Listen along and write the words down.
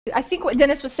I think what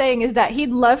Dennis was saying is that he'd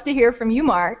love to hear from you,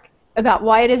 Mark, about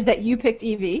why it is that you picked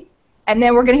Evie, and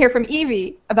then we're going to hear from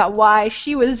Evie about why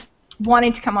she was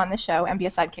wanting to come on the show and be a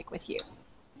sidekick with you.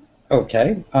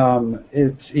 Okay,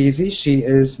 it's easy. She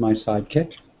is my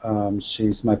sidekick.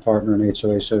 She's my partner in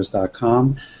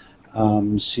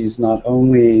HOAshows.com. She's not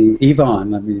only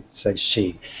Yvonne, let me say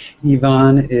she.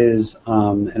 Yvonne is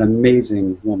an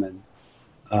amazing woman,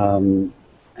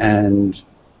 and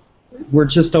we're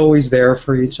just always there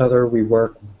for each other. We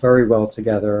work very well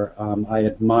together. I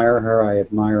admire her. I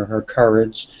admire her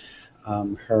courage,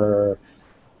 her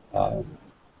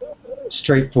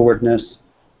straightforwardness,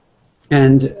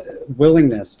 and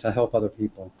willingness to help other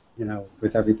people, you know,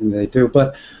 with everything they do.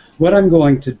 But what I'm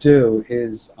going to do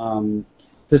is,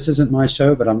 this isn't my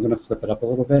show, but I'm going to flip it up a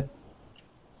little bit.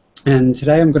 And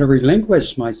today I'm going to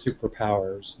relinquish my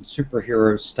superpowers and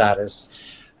superhero status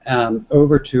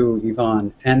over to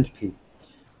Yvonne and Pete.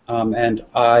 And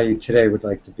I today would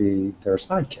like to be their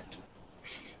sidekick.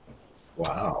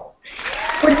 Wow.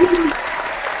 What do you